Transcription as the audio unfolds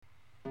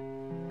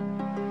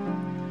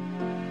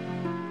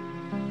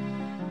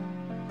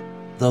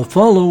The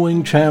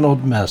following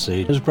channeled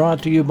message is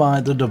brought to you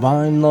by the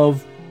Divine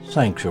Love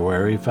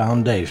Sanctuary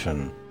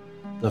Foundation.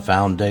 The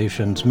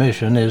Foundation's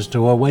mission is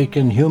to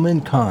awaken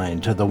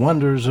humankind to the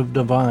wonders of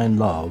divine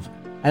love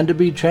and to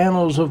be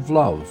channels of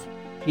love,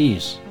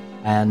 peace,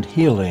 and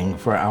healing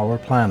for our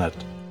planet.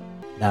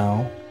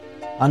 Now,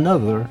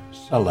 another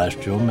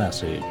celestial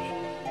message.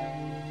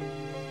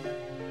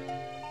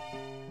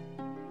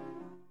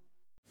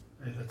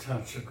 May the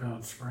touch of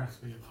God's breath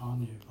be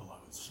upon you,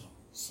 beloved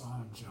souls. I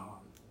am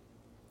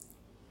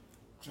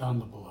John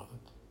the Beloved.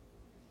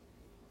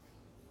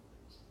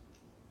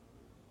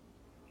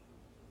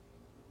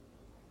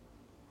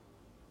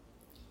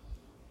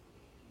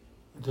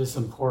 It is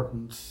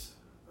important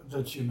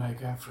that you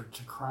make effort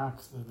to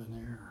crack the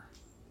veneer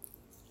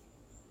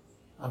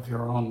of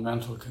your own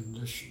mental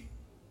condition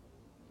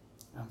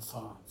and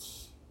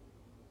thoughts,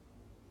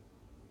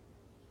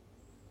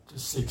 to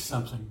seek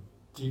something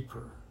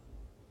deeper,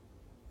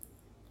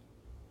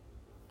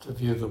 to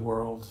view the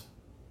world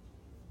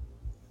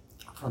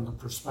from the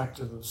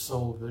perspective of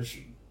soul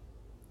vision,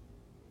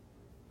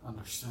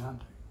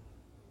 understanding.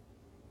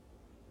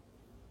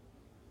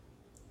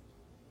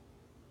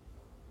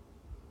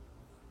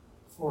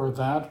 For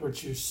that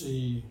which you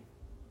see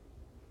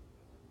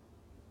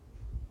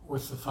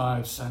with the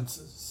five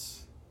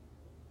senses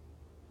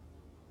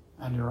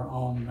and your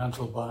own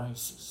mental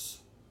biases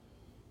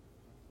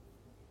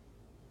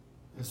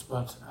is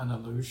but an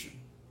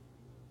illusion.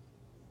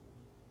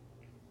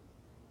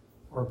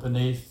 For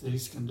beneath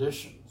these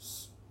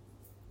conditions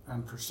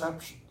and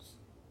perceptions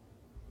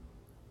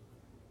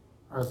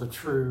is the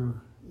true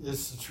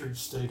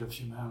state of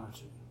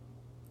humanity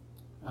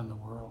and the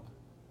world.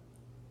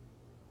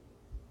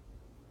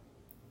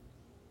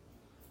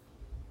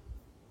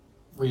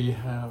 We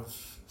have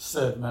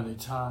said many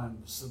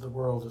times that the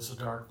world is a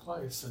dark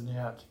place, and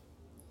yet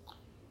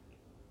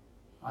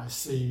I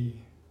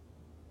see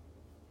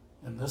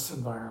in this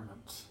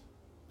environment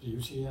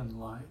beauty and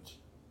light,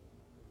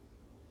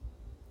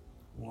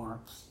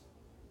 warmth.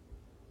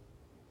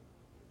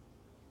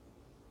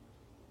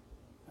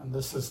 And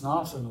this is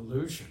not an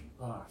illusion,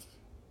 but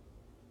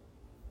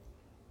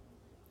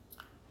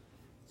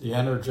the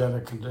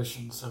energetic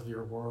conditions of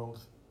your world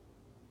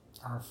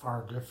are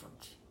far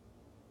different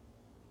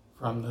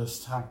from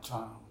this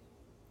tactile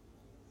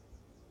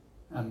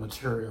and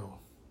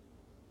material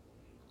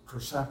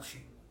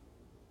perception.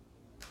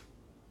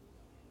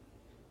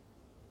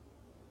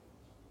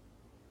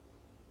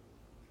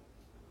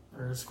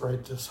 There is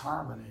great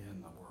disharmony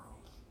in the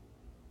world.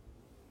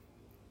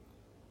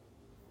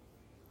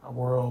 A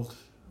world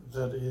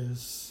that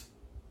is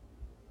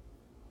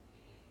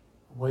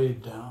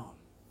weighed down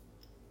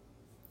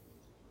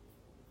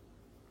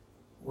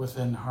with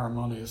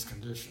inharmonious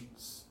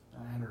conditions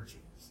and energies.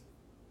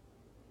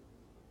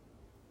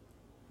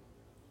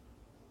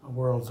 A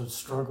world that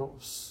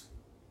struggles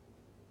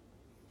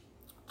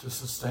to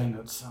sustain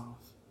itself.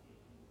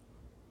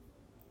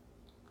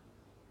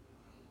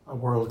 A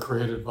world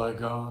created by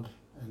God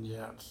and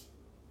yet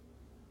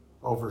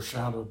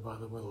overshadowed by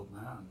the will of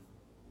man.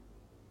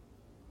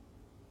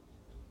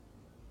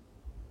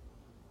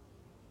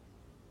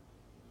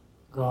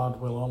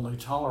 God will only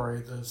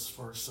tolerate this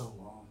for so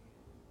long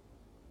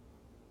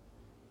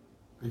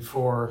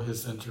before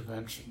his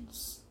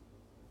interventions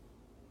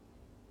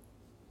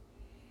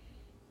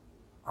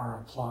are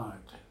applied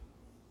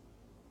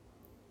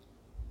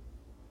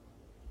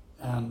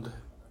and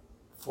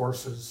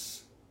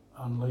forces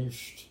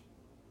unleashed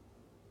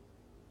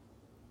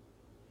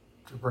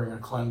to bring a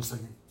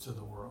cleansing to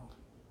the world.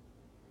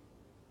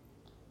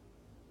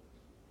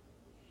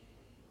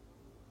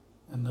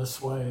 In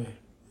this way,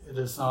 it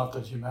is not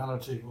that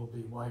humanity will be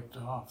wiped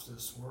off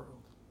this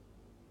world,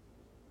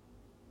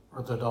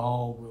 or that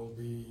all will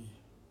be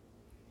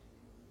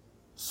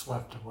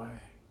swept away.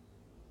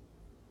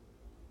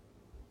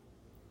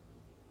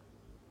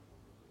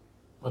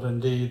 But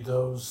indeed,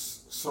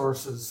 those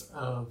sources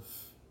of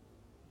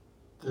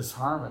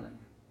disharmony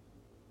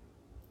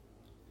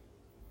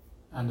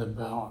and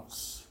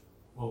imbalance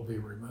will be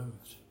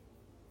removed.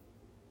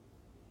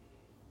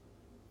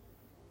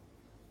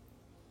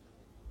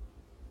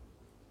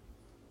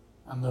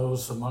 And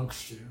those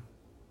amongst you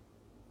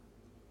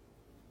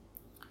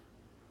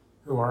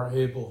who are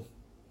able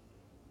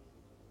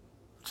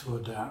to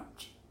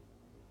adapt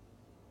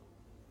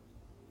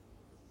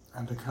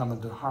and to come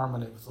into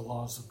harmony with the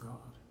laws of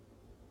God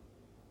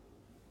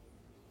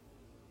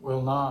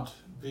will not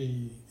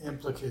be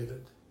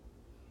implicated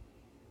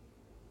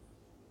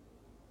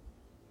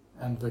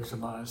and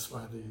victimized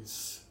by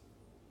these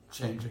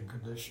changing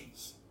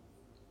conditions.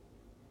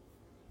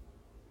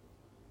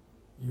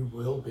 You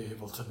will be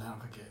able to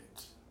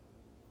navigate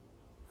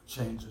the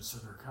changes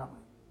that are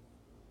coming,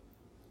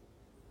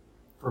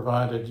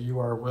 provided you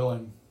are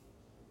willing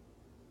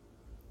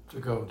to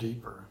go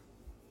deeper,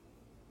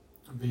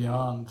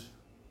 beyond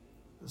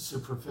the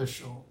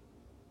superficial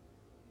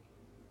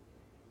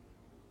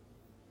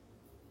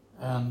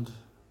and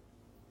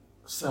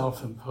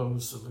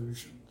self-imposed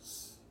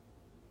illusions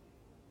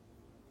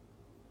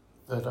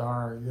that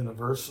are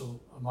universal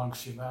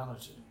amongst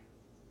humanity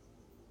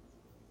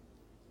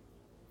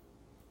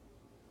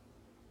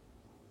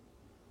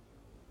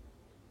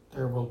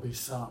there will be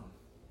some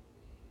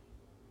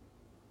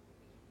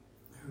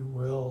who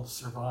will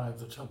survive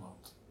the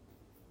tumult.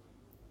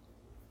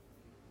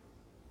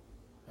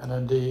 And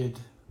indeed,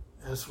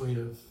 as we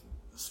have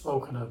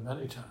spoken of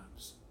many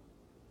times,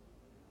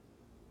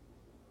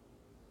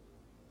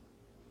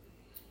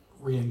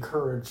 we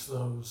encourage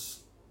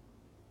those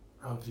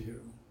of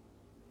you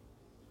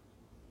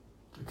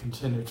to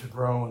continue to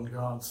grow in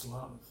God's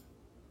love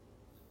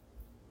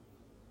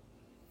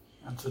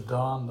and to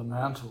don the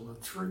mantle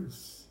of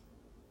truth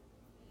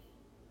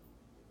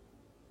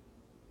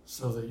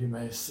so that you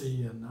may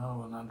see and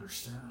know and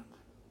understand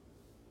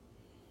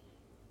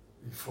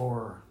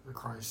before the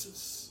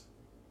crisis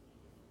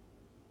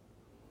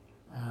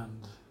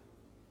and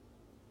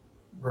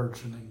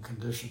burgeoning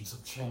conditions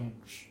of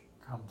change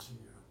come to you.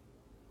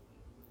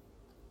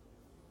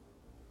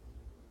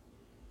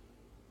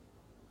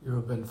 You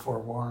have been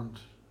forewarned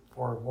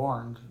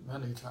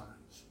many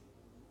times.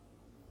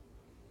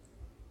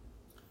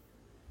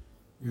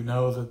 You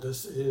know that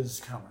this is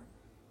coming,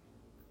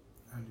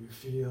 and you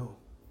feel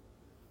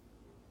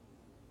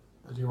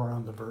that you are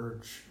on the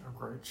verge of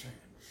great change.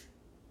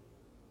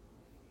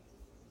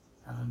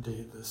 And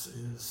indeed, this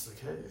is the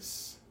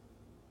case.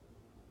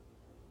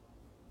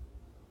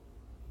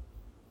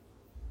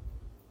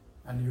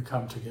 And you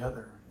come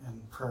together in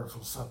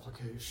prayerful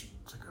supplication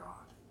to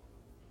God.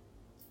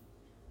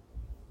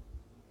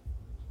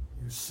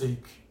 You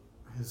seek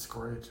His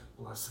great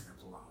blessing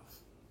of love.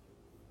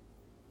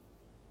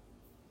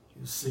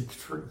 You seek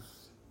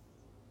truth.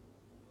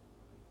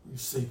 You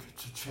seek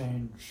to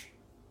change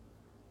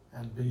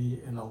and be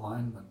in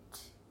alignment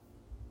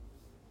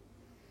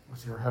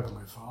with your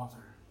Heavenly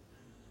Father.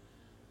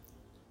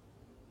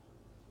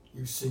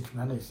 You seek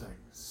many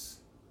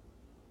things.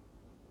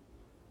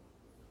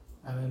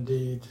 And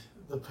indeed,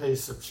 the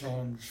pace of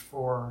change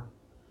for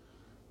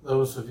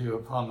those of you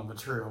upon the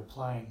material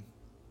plane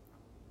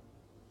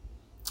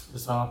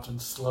is often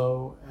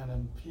slow and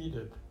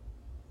impeded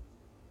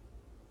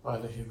by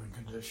the human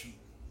condition.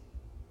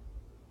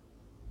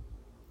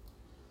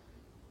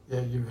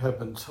 Yet you have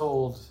been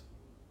told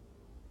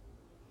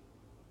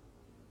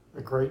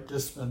that great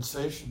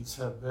dispensations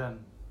have been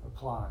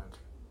applied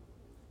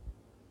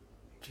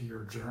to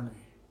your journey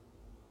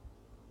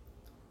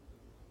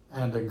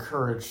and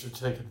encouraged to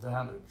take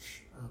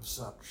advantage of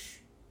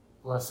such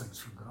blessings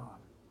from God.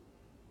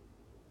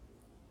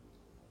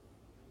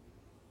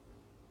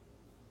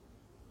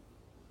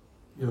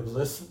 You have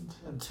listened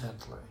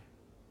intently.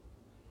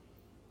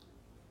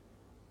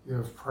 You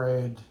have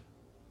prayed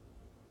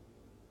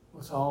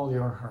with all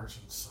your heart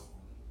and soul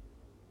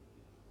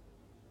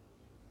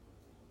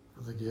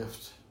for the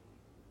gift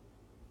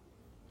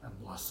and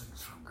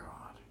blessings from God.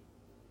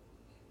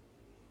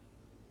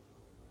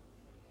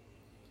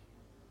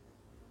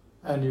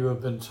 And you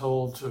have been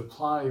told to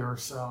apply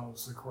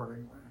yourselves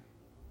accordingly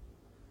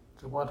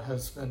to what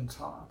has been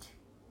taught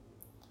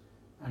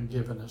and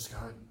given as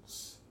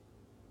guidance.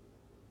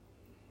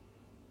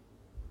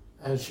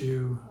 As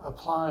you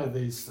apply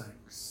these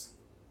things,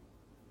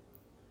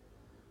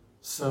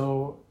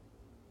 so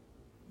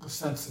the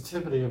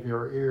sensitivity of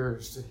your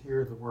ears to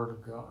hear the Word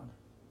of God,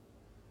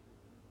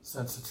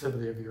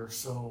 sensitivity of your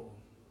soul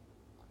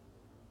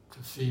to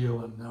feel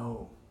and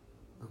know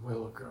the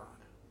will of God,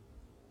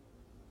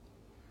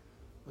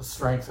 the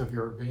strength of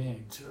your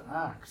being to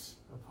act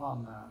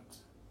upon that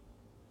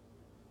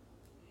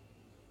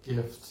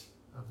gift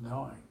of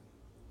knowing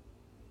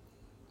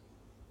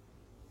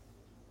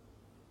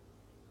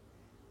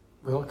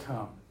will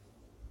come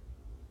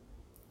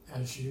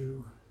as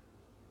you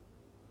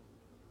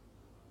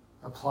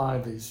apply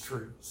these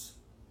truths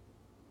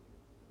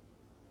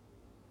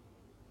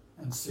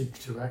and seek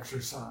to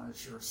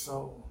exercise your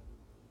soul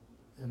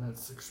in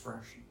its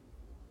expression.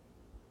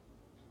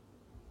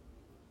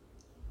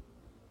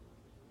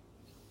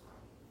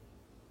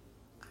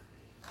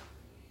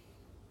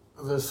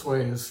 This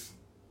way is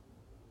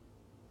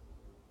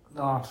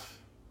not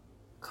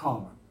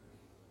common.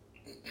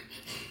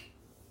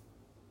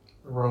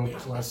 The road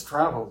is less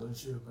traveled,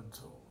 as you have been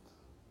told.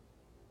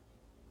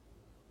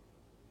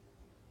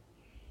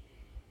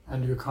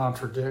 And you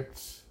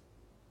contradict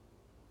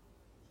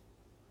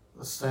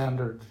the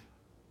standard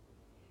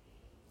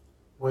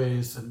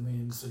ways and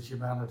means that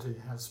humanity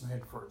has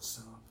made for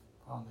itself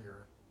upon the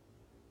earth.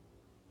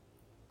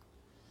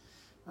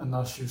 And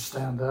thus you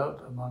stand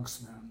out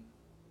amongst men.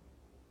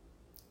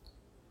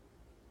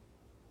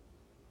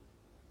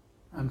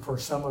 And for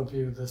some of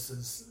you, this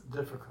is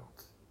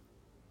difficult.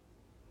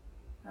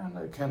 And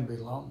it can be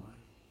lonely.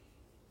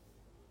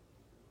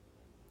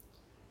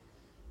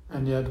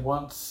 And yet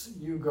once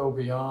you go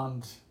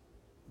beyond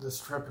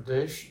this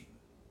trepidation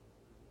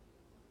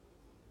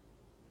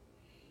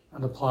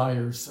and apply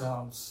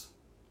yourselves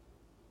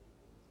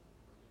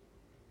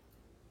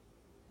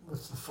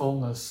with the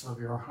fullness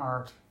of your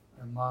heart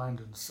and mind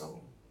and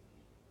soul,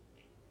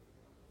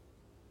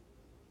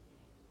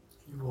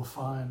 you will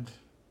find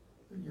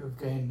that you have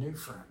gained new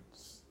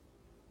friends,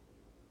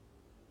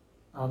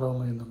 not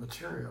only in the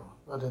material,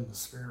 but in the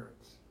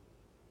spirit.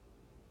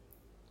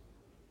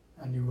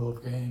 And you will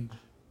have gained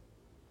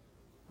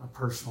a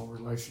personal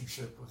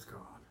relationship with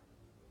God.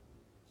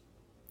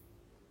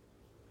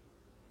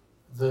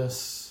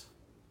 This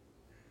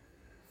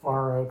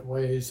far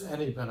outweighs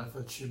any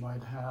benefits you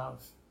might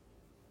have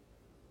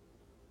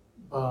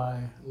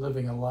by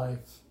living a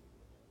life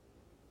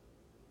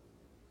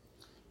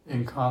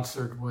in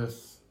concert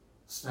with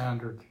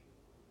standard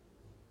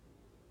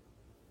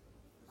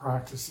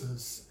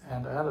practices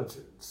and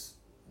attitudes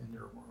in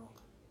your world.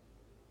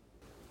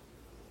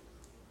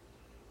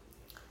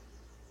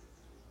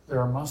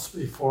 There must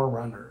be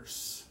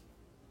forerunners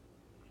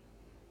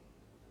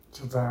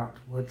to that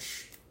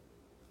which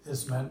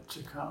is meant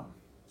to come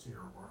to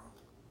your world.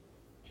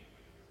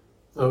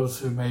 Those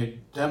who may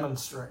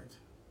demonstrate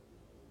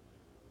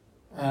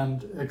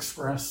and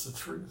express the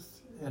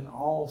truth in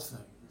all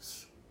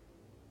things,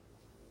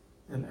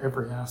 in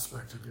every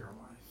aspect of your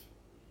life.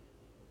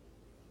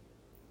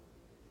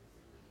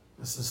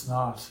 This is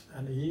not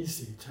an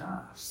easy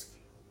task,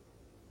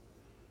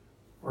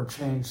 for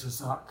change does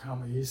not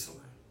come easily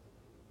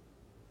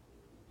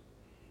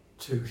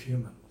to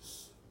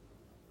humans.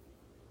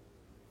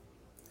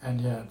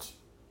 And yet,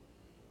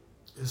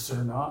 is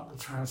there not the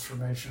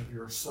transformation of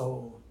your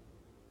soul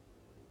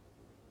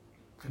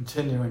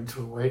continuing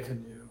to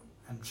awaken you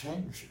and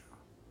change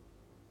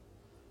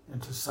you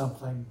into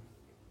something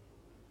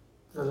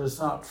that is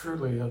not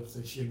truly of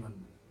the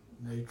human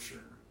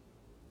nature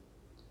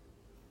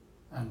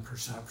and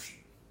perception?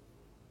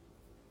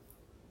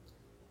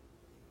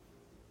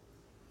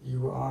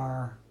 You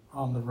are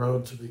on the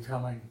road to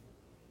becoming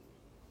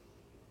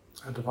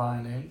a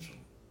divine angel,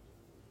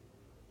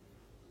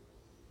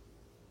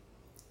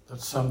 that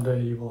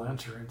someday you will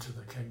enter into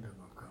the kingdom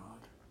of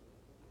God.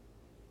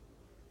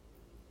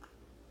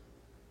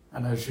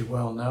 And as you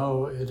well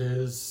know, it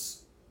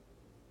is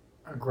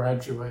a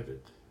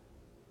graduated,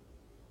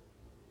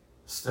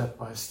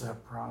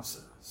 step-by-step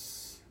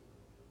process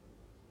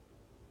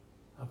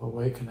of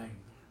awakening,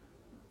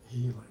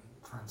 healing,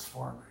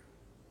 transforming.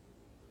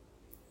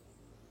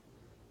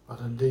 But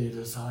indeed,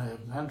 as I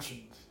have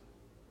mentioned,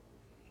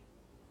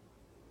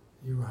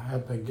 you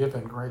have been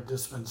given great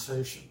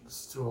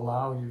dispensations to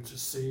allow you to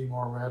see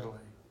more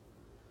readily,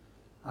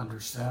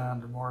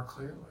 understand more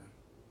clearly,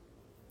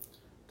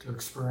 to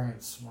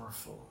experience more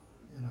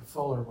in a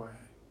fuller way,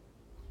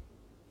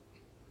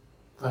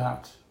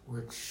 that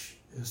which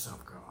is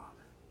of God.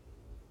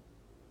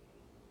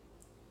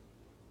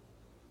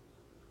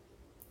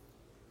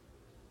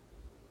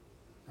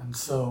 And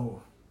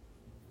so,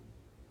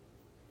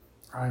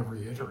 I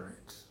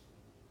reiterate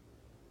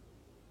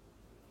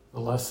the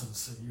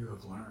lessons that you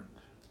have learned.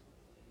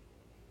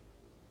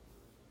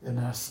 In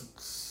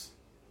essence,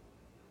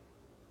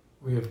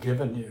 we have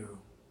given you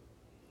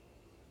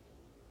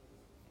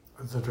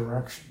the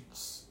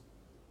directions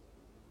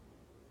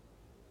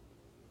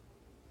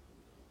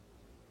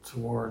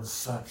towards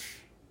such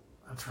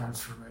a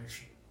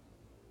transformation,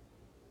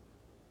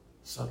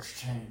 such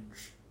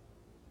change,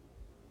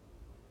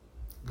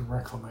 the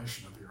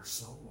reclamation of your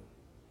soul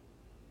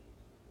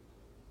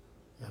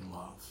in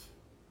love.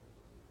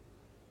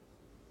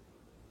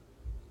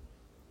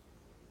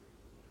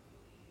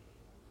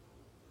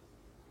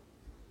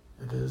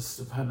 It is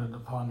dependent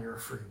upon your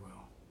free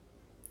will,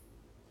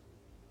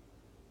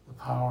 the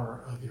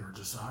power of your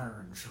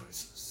desire and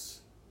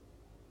choices.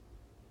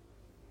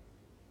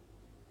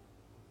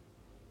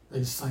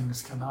 These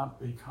things cannot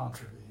be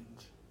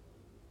contravened.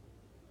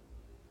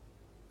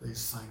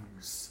 These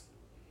things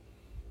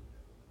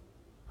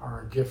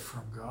are a gift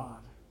from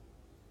God,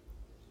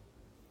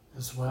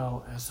 as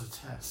well as a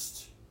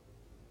test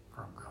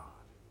from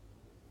God.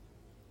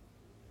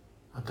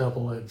 A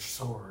double-edged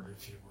sword,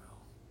 if you will.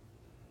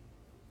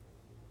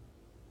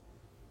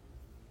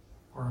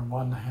 For on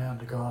one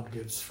hand, God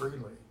gives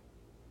freely,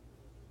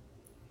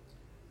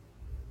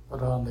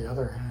 but on the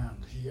other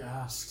hand, He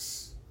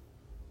asks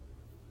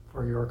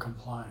for your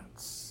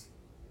compliance,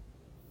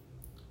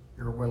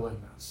 your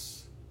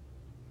willingness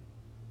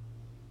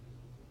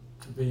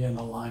to be in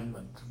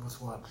alignment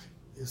with what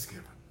is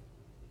given.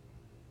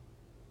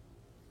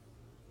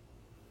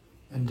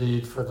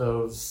 Indeed, for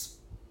those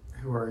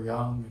who are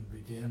young and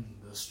begin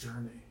this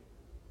journey,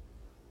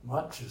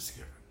 much is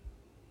given.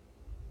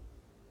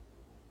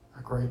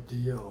 A great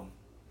deal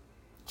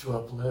to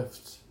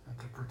uplift and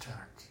to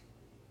protect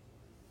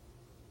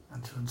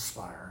and to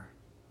inspire.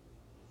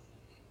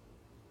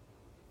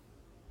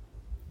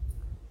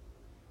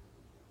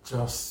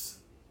 Just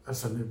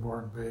as a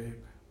newborn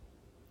babe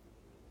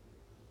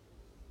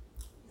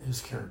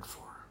is cared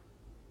for,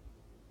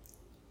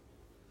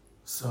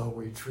 so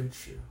we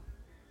treat you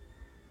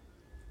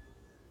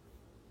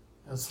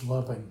as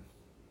loving,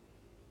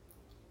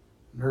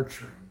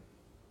 nurturing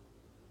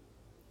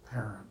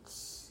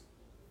parents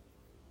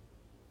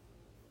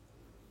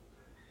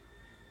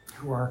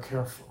who are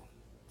careful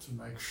to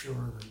make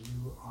sure that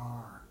you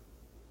are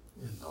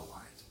in the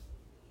light.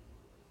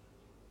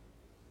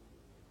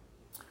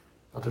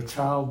 But a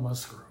child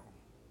must grow,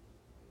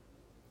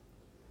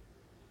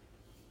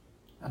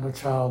 and a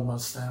child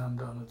must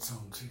stand on its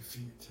own 2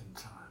 feet in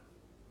time.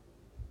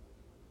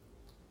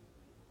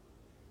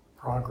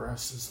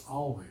 Progress is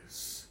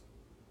always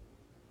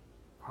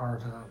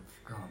part of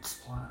God's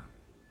plan.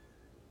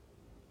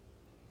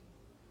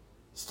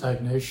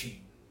 Stagnation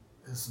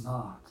is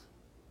not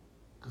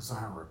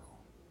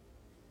desirable.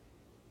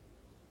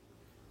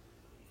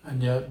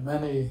 And yet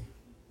many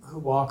who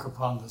walk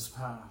upon this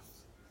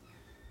path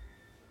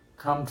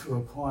come to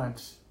a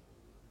point,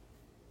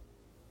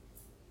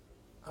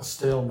 a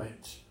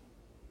stalemate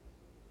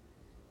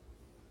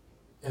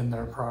in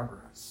their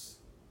progress,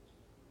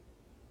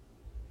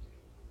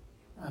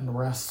 and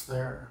rest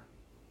there,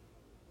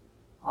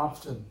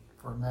 often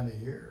for many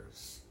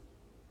years,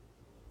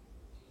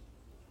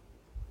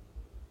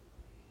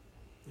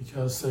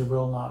 because they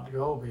will not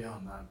go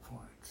beyond that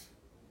point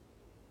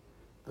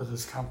that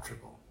is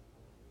comfortable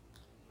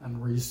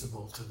and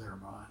reasonable to their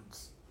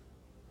minds.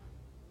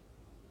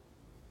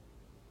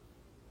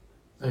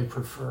 They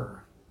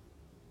prefer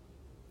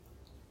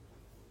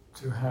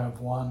to have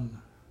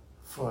one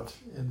foot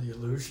in the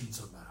illusions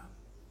of man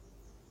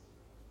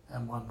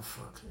and one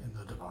foot in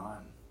the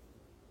divine.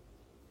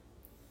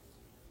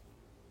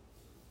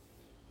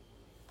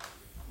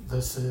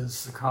 This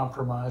is the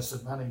compromise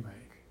that many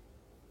make,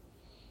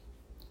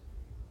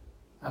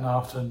 and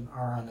often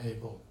are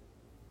unable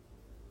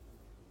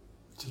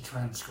to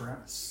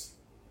transgress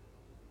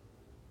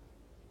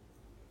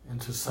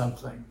into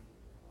something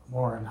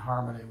more in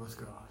harmony with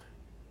God.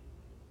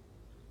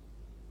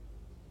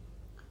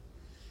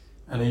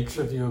 And each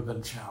of you have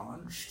been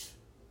challenged.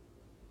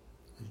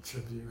 Each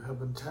of you have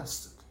been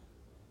tested.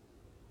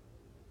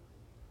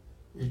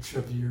 Each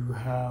of you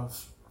have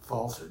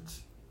faltered.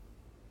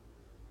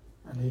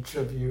 And each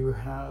of you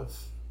have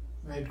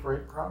made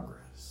great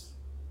progress.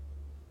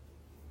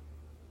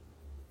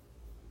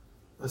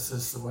 This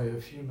is the way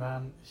of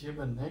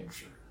human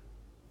nature.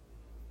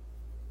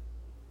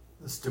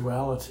 This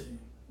duality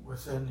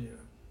within you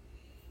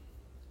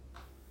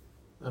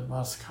that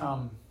must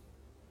come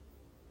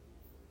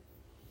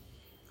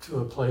to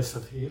a place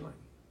of healing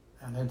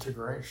and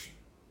integration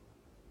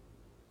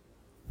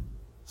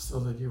so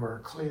that you are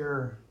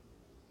clear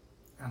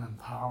and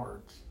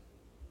empowered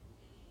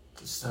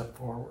to step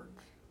forward,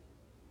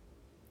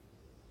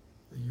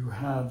 that you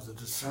have the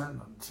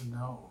discernment to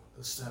know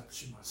the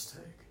steps you must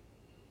take,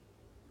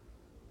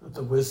 that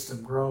the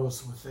wisdom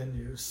grows within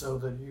you so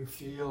that you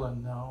feel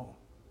and know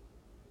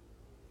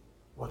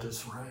what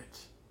is right,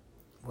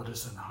 what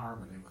is in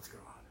harmony with God.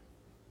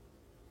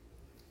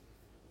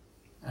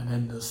 And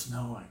in this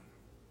knowing,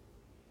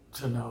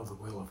 to know the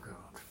will of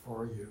God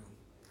for you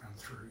and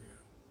through you.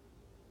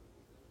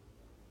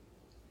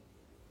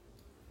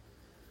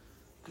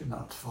 Do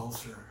not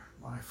falter,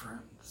 my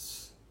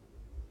friends,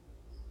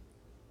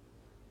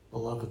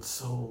 beloved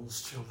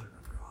souls, children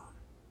of God,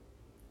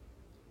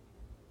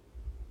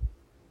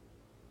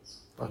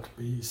 but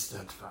be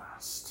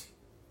steadfast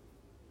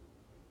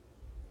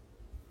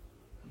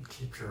and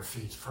keep your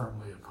feet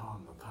firmly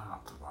upon the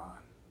path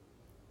divine,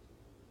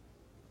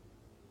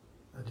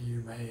 that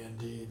you may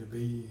indeed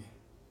be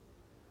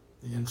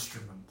the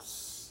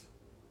instruments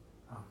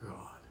of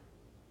God,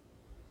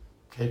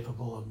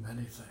 capable of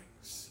many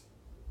things,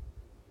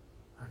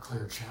 a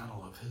clear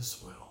channel of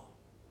His will,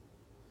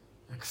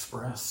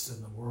 expressed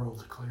in the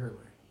world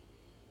clearly,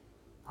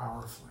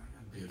 powerfully,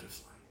 and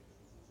beautifully.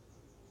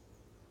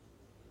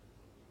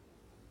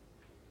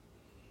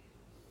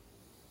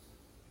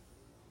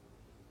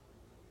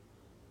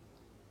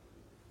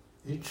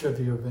 Each of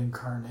you have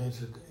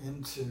incarnated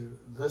into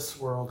this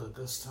world at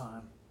this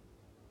time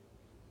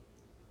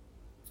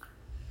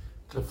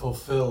to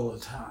fulfill a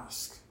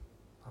task,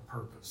 a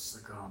purpose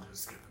that God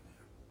has given you.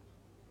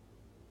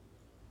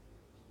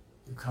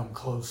 You come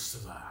close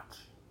to that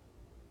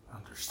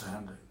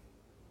understanding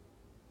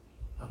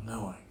of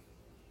knowing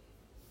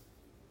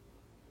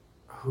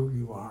who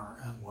you are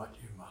and what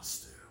you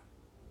must do.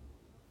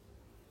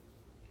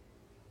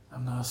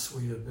 And thus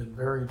we have been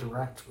very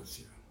direct with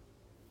you,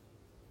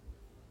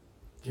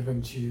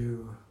 giving to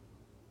you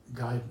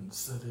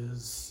guidance that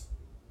is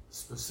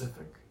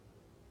specific,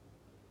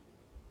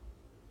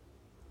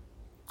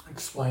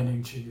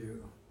 explaining to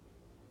you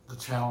the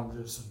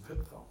challenges and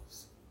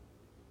pitfalls,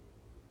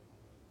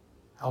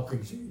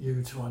 helping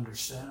you to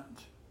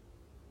understand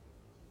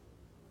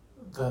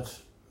that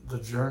the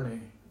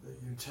journey that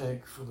you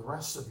take for the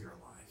rest of your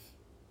life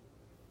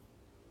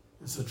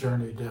is a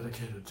journey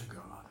dedicated to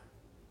God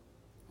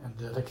and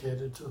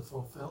dedicated to the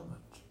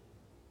fulfillment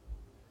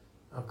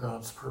of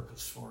God's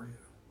purpose for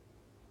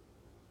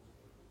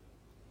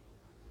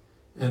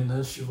you. In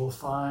this you will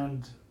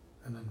find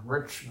an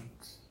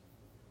enrichment,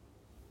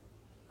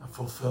 a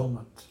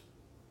fulfillment,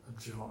 a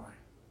joy,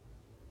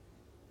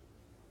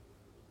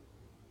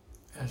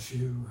 as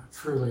you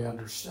truly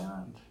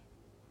understand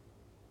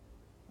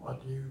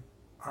what you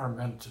are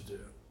meant to do.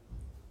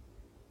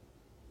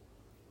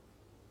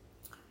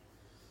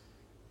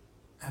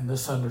 And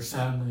this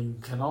understanding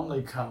can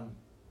only come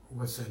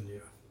within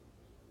you.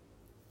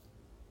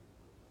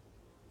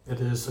 It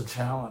is a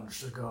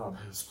challenge that God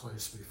has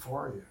placed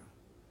before you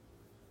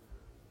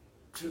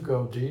to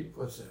go deep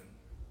within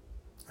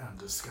and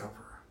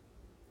discover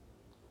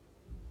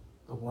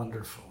the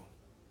wonderful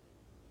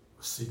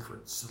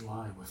secrets that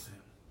lie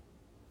within,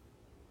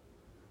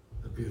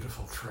 the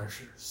beautiful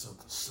treasures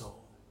of the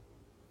soul,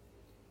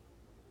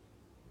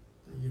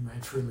 that you may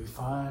truly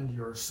find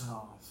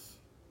yourself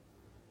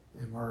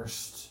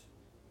immersed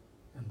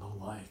in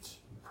the light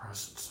and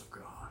presence of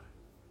God.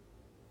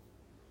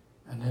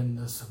 And in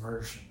this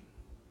immersion,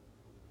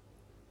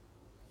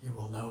 you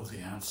will know the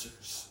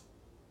answers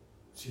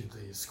to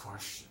these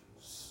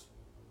questions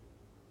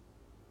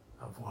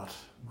of what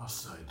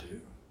must I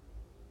do?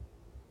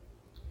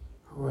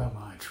 Who am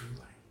I truly?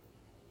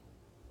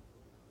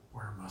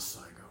 Where must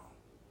I go?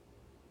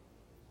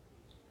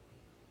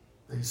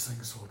 These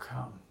things will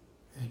come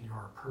in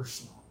your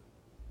personal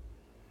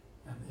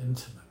and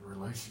intimate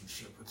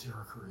relationship with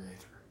your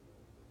Creator.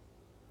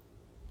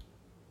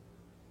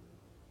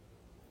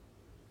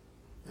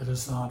 It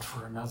is not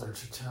for another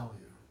to tell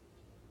you,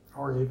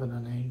 or even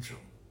an angel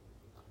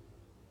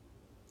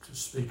to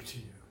speak to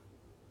you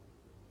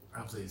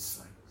of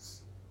these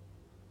things.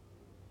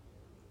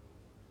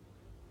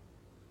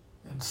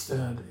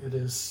 Instead, it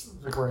is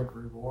the great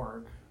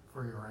reward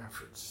for your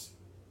efforts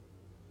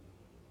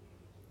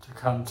to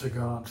come to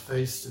God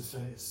face to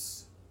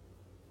face,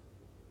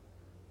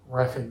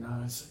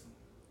 recognizing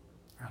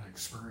and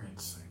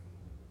experiencing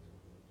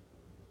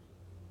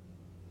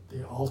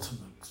the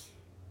ultimate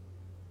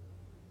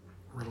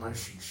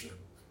relationship,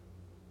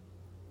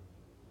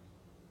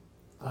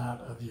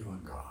 that of you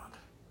and God.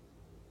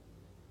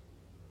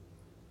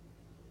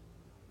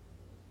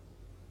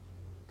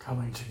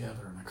 Coming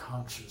together in a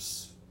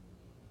conscious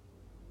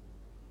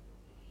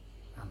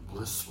and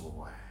blissful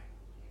way.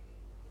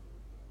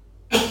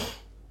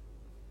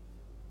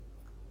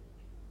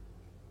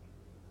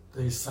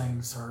 These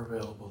things are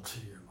available to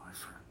you, my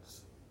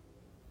friends.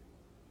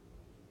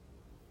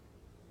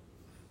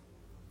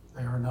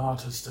 They are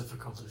not as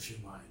difficult as you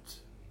might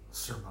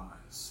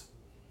surmise.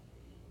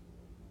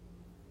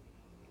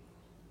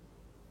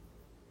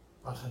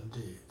 But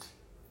indeed,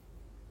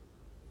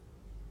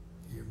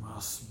 you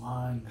must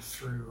mine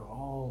through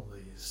all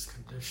these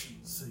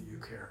conditions that you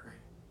carry,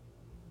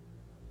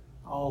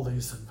 all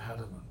these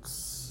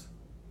impediments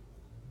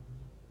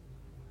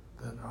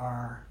that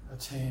are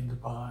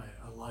attained by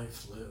a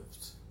life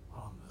lived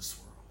on this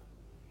world.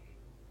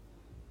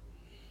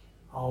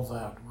 All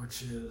that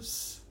which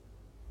is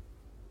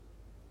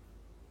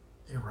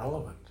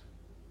irrelevant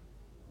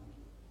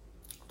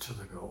to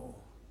the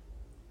goal.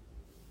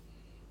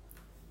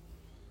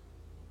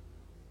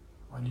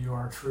 When you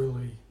are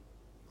truly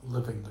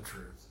living the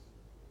truth,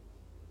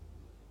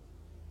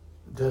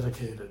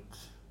 dedicated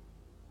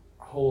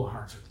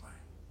wholeheartedly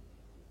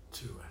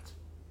to it,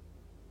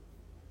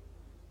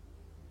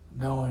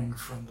 knowing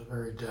from the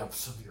very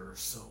depths of your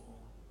soul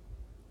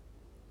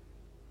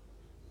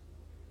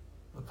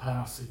the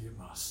path that you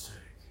must take,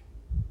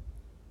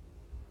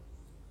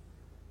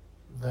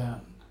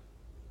 then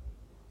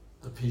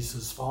the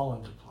pieces fall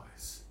into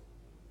place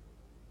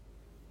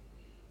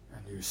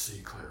and you see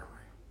clearly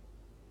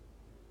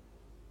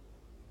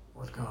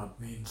what God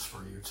means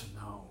for you to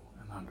know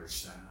and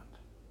understand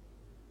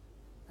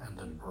and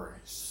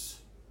embrace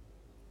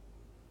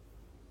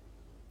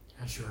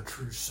as your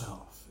true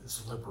self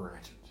is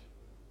liberated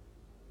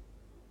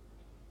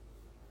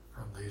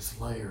from these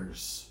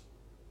layers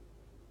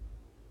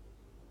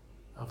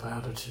of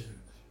attitude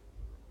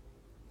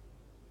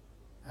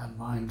and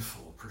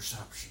mindful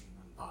perception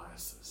and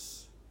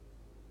biases,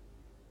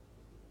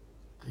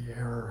 the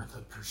error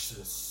that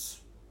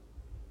persists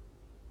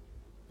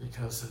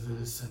because it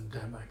is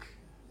endemic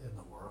in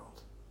the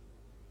world.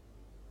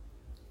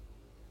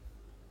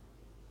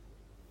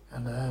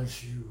 And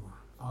as you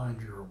find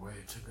your way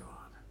to God,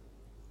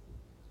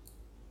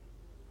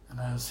 and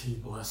as He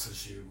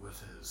blesses you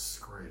with His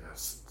great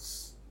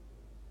essence,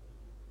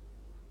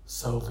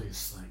 so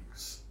these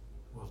things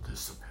will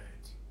dissipate,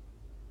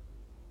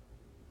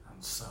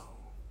 and so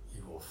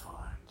you will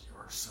find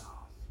yourself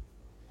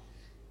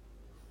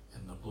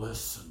in the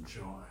bliss and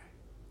joy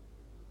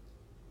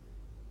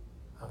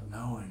of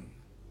knowing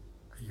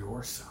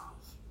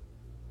yourself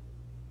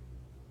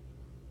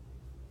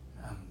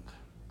and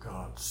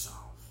God's self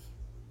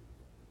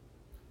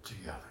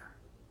together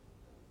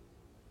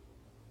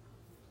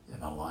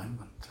in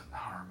alignment and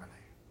harmony,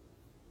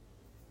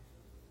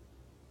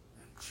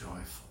 in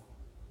joyful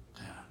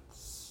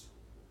dance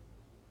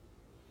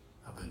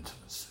of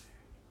intimacy.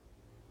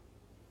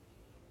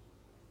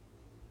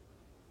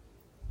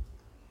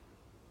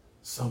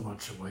 So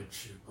much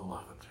awaits you,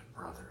 beloved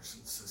brothers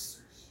and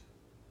sisters.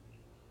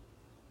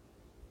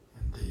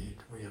 Indeed,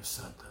 we have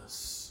said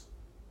this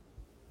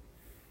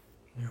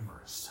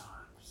numerous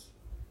times,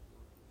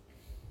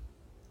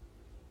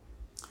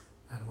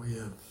 and we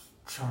have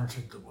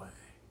charted the way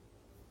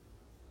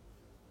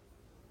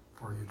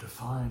for you to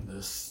find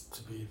this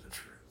to be the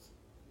truth,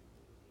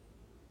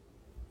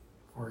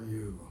 for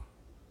you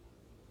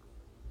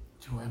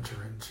to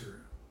enter into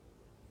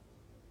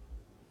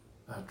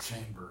that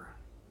chamber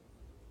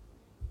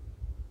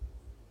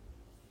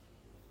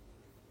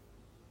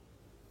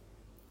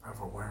of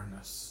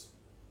awareness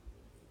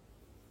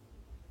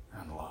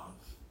and love,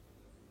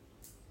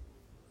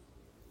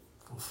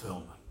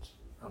 fulfillment,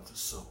 of the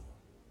soul.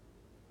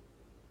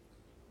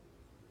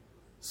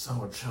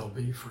 So it shall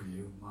be for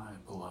you, my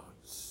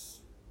beloveds.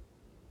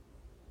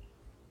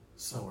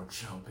 So it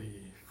shall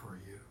be for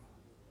you.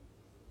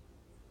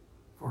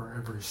 For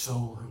every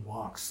soul who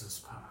walks this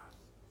path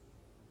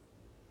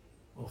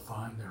will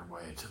find their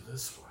way to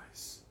this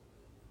place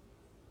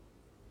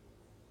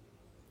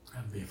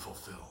and be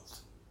fulfilled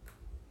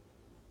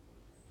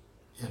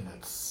in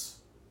its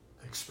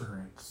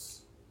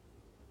experience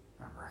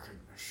and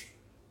recognition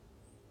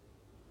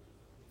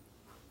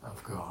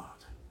of God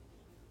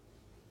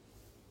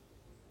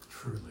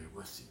truly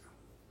with you,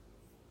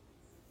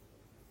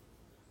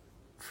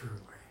 truly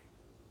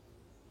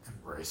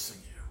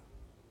embracing you.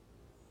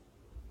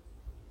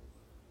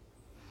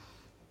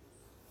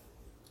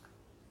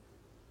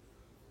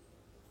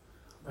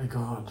 May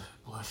God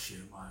bless you,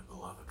 my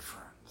beloved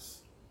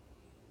friends.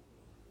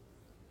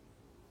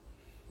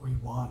 We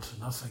want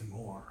nothing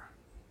more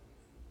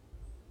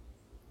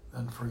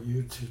than for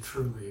you to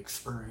truly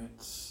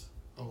experience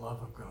the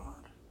love of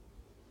God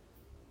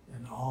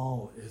in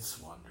all its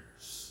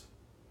wonders,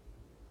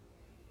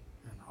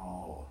 in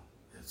all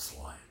its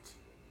light,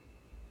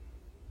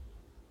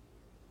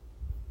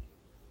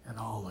 in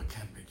all that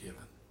can be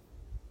given.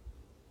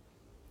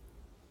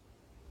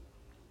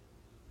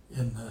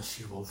 In this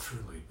you will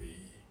truly be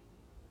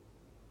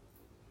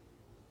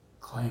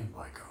claimed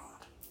by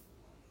God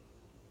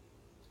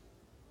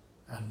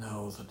and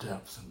know the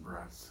depth and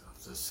breadth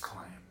of this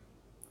claim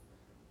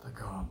that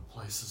God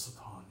places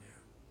upon you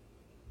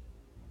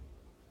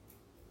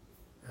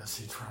as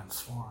He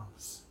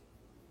transforms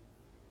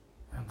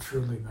and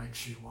truly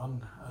makes you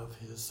one of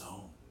His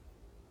own.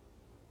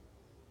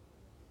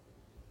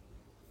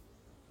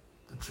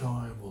 The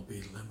joy will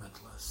be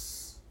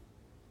limitless.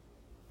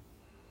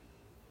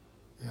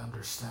 The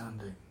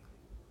understanding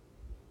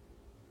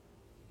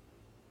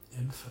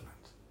infinite.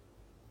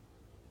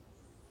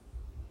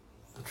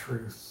 The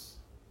truth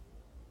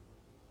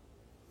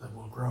that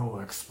will grow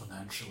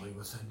exponentially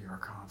within your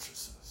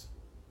consciousness.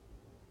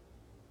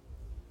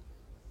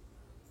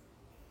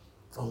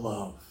 The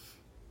love,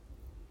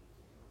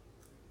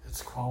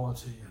 its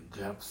quality and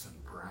depth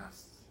and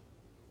breadth,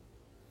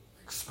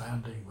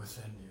 expanding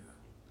within you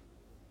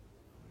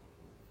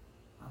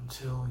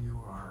until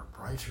you are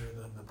brighter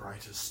than the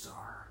brightest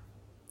star.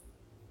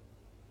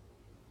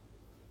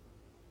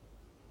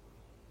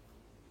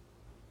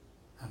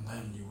 And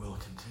then you will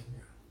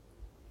continue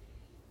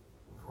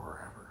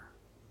forever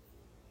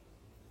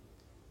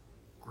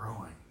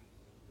growing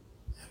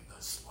in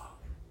this love.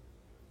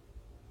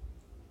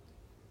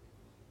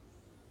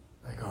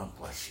 May God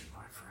bless you,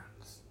 my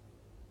friends,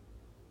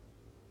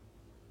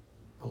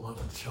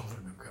 beloved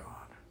children of God.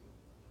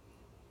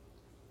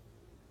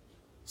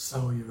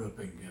 So you have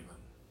been given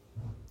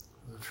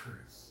the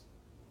truth.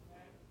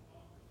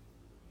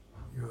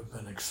 You have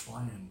been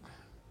explained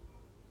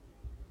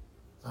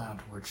that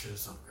which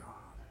is of God.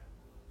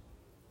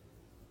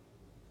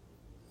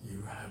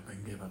 You have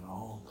been given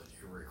all that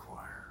you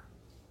require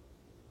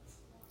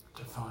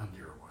to find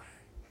your way.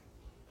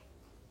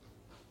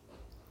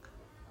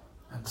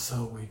 And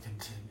so we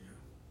continue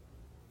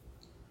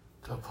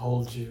to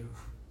uphold you,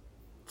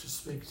 to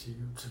speak to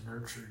you, to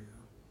nurture you,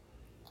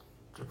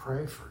 to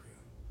pray for you.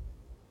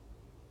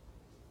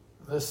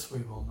 This we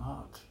will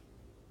not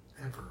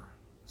ever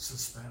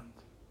suspend,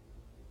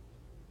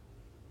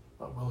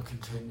 but will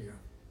continue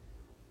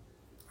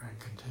and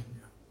continue.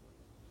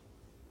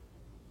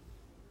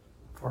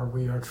 For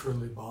we are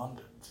truly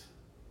bonded,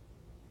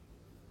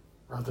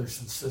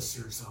 brothers and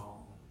sisters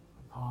all,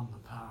 upon the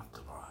path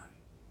divine,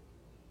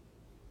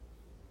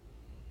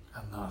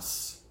 and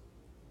thus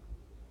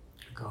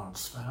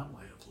God's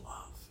family of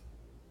love.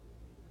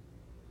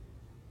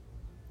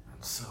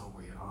 And so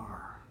we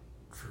are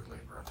truly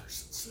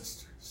brothers and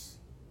sisters.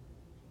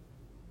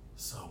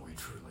 So we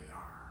truly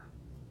are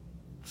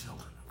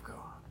children of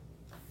God.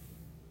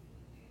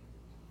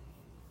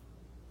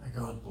 May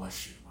God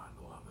bless you, my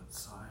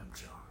beloveds. I am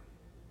John.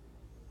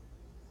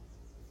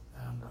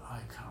 And I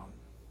come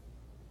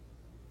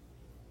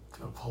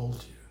to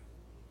uphold you,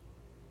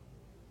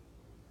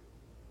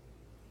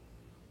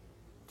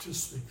 to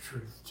speak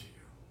truth to you,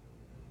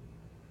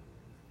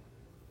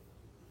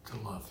 to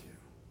love you,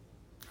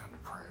 and to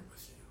pray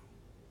with you.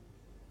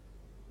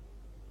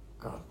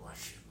 God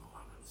bless you,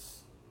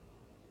 beloveds.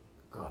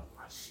 God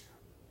bless you.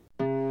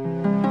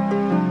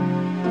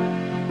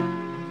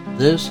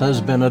 This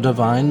has been a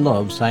Divine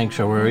Love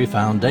Sanctuary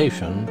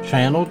Foundation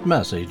channeled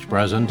message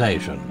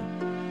presentation.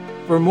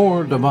 For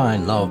more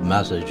Divine Love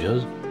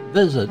messages,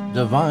 visit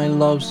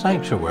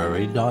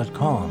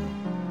DivineLoveSanctuary.com.